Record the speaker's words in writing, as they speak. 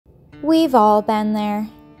We've all been there.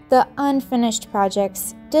 The unfinished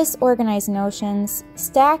projects, disorganized notions,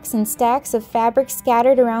 stacks and stacks of fabric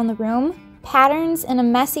scattered around the room, patterns in a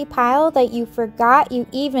messy pile that you forgot you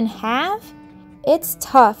even have. It's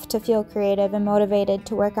tough to feel creative and motivated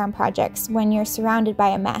to work on projects when you're surrounded by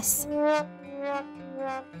a mess.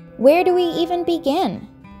 Where do we even begin?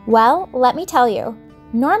 Well, let me tell you.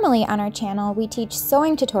 Normally on our channel, we teach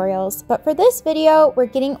sewing tutorials, but for this video, we're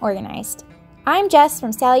getting organized. I'm Jess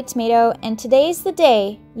from Sallie Tomato, and today's the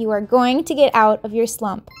day you are going to get out of your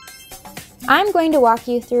slump. I'm going to walk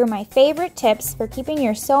you through my favorite tips for keeping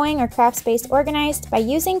your sewing or craft space organized by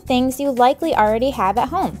using things you likely already have at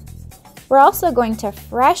home. We're also going to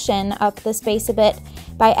freshen up the space a bit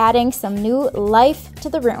by adding some new life to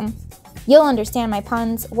the room. You'll understand my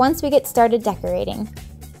puns once we get started decorating.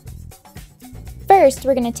 First,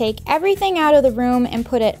 we're going to take everything out of the room and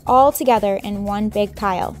put it all together in one big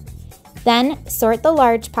pile. Then, sort the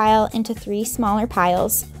large pile into 3 smaller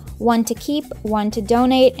piles, one to keep, one to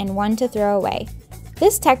donate, and one to throw away.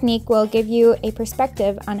 This technique will give you a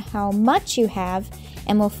perspective on how much you have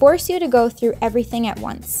and will force you to go through everything at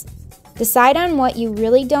once. Decide on what you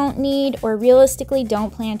really don't need or realistically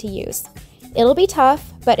don't plan to use. It'll be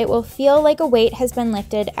tough, but it will feel like a weight has been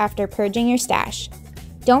lifted after purging your stash.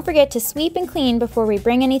 Don't forget to sweep and clean before we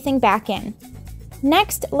bring anything back in.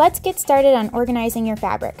 Next, let's get started on organizing your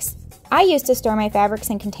fabrics. I used to store my fabrics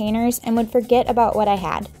in containers and would forget about what I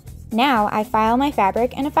had. Now I file my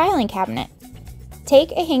fabric in a filing cabinet.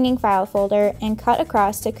 Take a hanging file folder and cut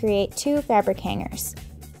across to create 2 fabric hangers.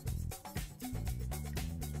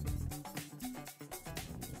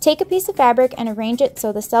 Take a piece of fabric and arrange it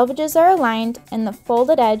so the selvages are aligned and the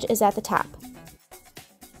folded edge is at the top.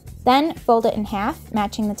 Then fold it in half,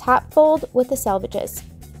 matching the top fold with the selvages.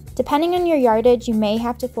 Depending on your yardage, you may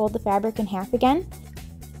have to fold the fabric in half again.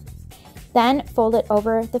 Then fold it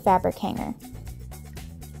over the fabric hanger.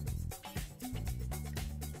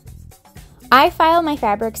 I file my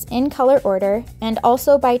fabrics in color order and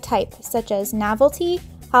also by type, such as novelty,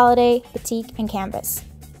 holiday, batik, and canvas.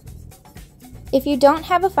 If you don't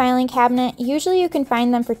have a filing cabinet, usually you can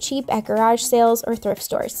find them for cheap at garage sales or thrift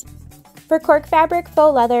stores. For cork fabric,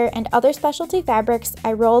 faux leather, and other specialty fabrics,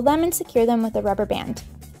 I roll them and secure them with a rubber band.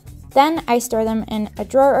 Then I store them in a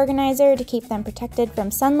drawer organizer to keep them protected from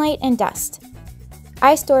sunlight and dust.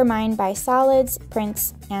 I store mine by solids,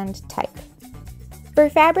 prints, and type. For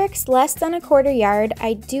fabrics less than a quarter yard,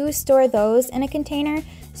 I do store those in a container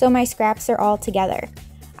so my scraps are all together.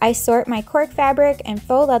 I sort my cork fabric and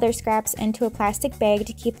faux leather scraps into a plastic bag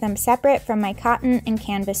to keep them separate from my cotton and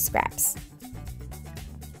canvas scraps.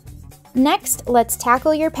 Next, let's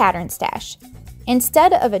tackle your pattern stash.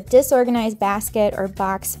 Instead of a disorganized basket or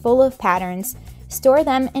box full of patterns, store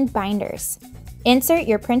them in binders. Insert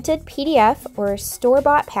your printed PDF or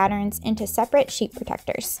store-bought patterns into separate sheet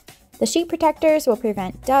protectors. The sheet protectors will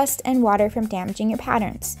prevent dust and water from damaging your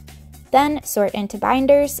patterns. Then sort into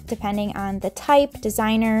binders depending on the type,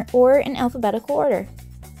 designer, or in alphabetical order.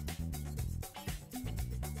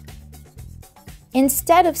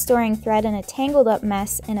 Instead of storing thread in a tangled up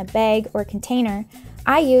mess in a bag or container,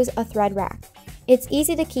 I use a thread rack. It's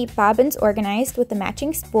easy to keep bobbins organized with the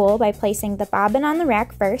matching spool by placing the bobbin on the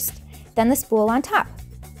rack first, then the spool on top.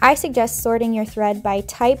 I suggest sorting your thread by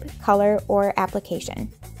type, color, or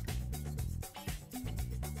application.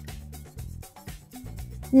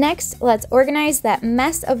 Next, let's organize that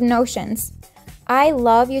mess of notions. I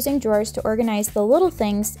love using drawers to organize the little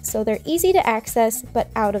things so they're easy to access but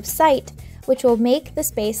out of sight, which will make the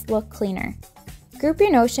space look cleaner. Group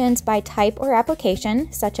your notions by type or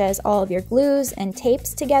application, such as all of your glues and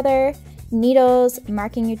tapes together, needles,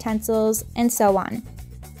 marking utensils, and so on.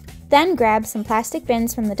 Then grab some plastic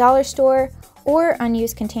bins from the dollar store or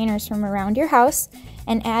unused containers from around your house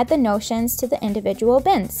and add the notions to the individual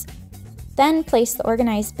bins. Then place the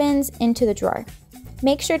organized bins into the drawer.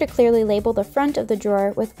 Make sure to clearly label the front of the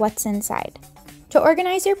drawer with what's inside. To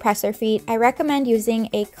organize your presser feet, I recommend using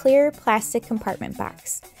a clear plastic compartment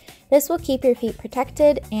box. This will keep your feet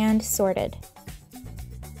protected and sorted.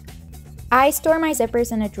 I store my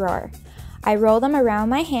zippers in a drawer. I roll them around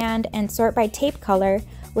my hand and sort by tape color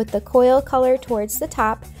with the coil color towards the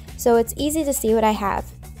top so it's easy to see what I have.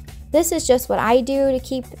 This is just what I do to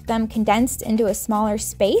keep them condensed into a smaller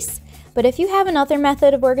space, but if you have another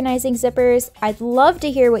method of organizing zippers, I'd love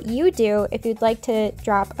to hear what you do if you'd like to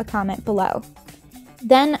drop a comment below.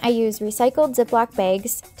 Then I use recycled Ziploc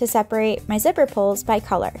bags to separate my zipper pulls by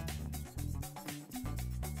color.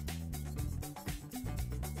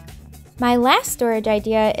 My last storage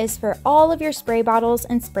idea is for all of your spray bottles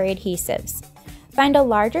and spray adhesives. Find a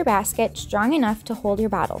larger basket strong enough to hold your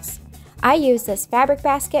bottles. I use this fabric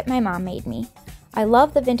basket my mom made me. I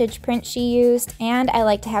love the vintage print she used, and I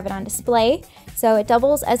like to have it on display, so it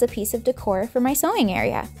doubles as a piece of decor for my sewing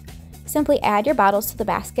area. Simply add your bottles to the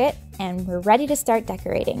basket, and we're ready to start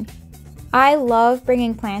decorating. I love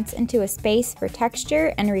bringing plants into a space for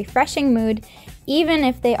texture and a refreshing mood, even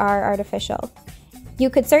if they are artificial. You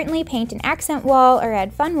could certainly paint an accent wall or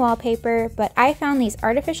add fun wallpaper, but I found these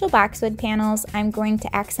artificial boxwood panels I'm going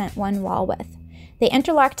to accent one wall with. They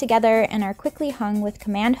interlock together and are quickly hung with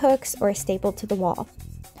command hooks or stapled to the wall.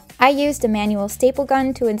 I used a manual staple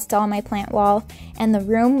gun to install my plant wall, and the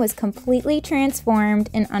room was completely transformed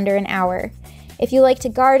in under an hour. If you like to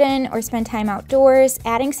garden or spend time outdoors,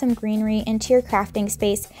 adding some greenery into your crafting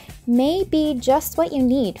space may be just what you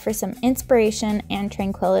need for some inspiration and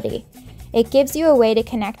tranquility. It gives you a way to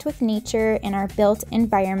connect with nature in our built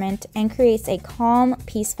environment and creates a calm,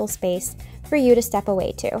 peaceful space for you to step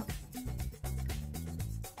away to.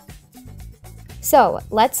 So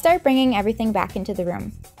let's start bringing everything back into the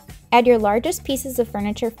room. Add your largest pieces of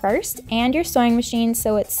furniture first and your sewing machine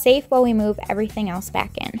so it's safe while we move everything else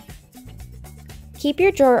back in. Keep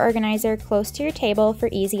your drawer organizer close to your table for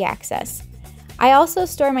easy access. I also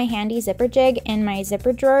store my handy zipper jig in my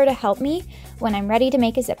zipper drawer to help me when I'm ready to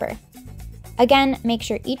make a zipper. Again, make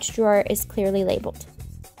sure each drawer is clearly labeled.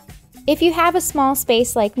 If you have a small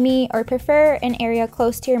space like me or prefer an area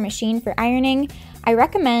close to your machine for ironing, I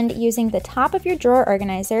recommend using the top of your drawer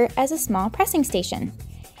organizer as a small pressing station.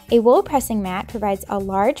 A wool pressing mat provides a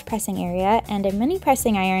large pressing area, and a mini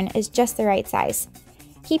pressing iron is just the right size.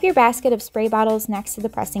 Keep your basket of spray bottles next to the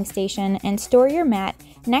pressing station and store your mat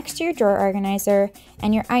next to your drawer organizer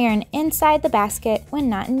and your iron inside the basket when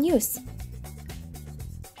not in use.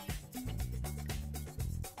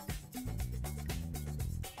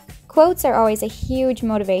 Quotes are always a huge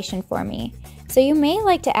motivation for me, so you may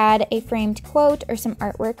like to add a framed quote or some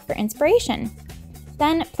artwork for inspiration.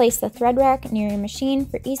 Then place the thread rack near your machine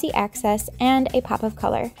for easy access and a pop of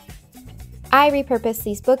color. I repurposed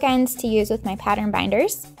these bookends to use with my pattern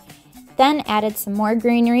binders, then added some more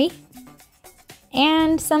greenery,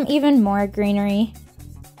 and some even more greenery.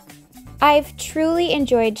 I've truly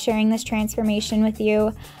enjoyed sharing this transformation with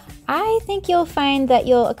you. I think you'll find that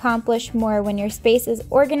you'll accomplish more when your space is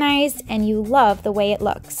organized and you love the way it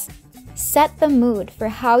looks. Set the mood for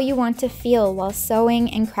how you want to feel while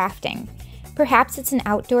sewing and crafting. Perhaps it's an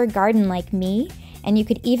outdoor garden like me, and you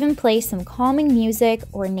could even play some calming music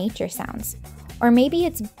or nature sounds. Or maybe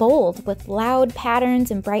it's bold with loud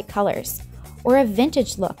patterns and bright colors. Or a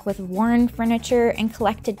vintage look with worn furniture and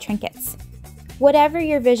collected trinkets. Whatever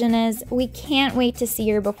your vision is, we can't wait to see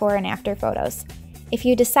your before and after photos. If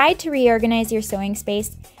you decide to reorganize your sewing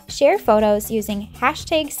space, share photos using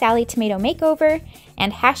hashtag Sallie Tomato Makeover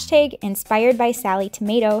and hashtag Inspired by Sallie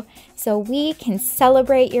Tomato so we can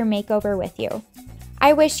celebrate your makeover with you.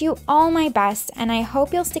 I wish you all my best, and I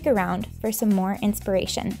hope you'll stick around for some more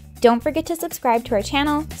inspiration. Don't forget to subscribe to our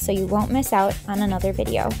channel so you won't miss out on another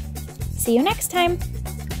video. See you next time!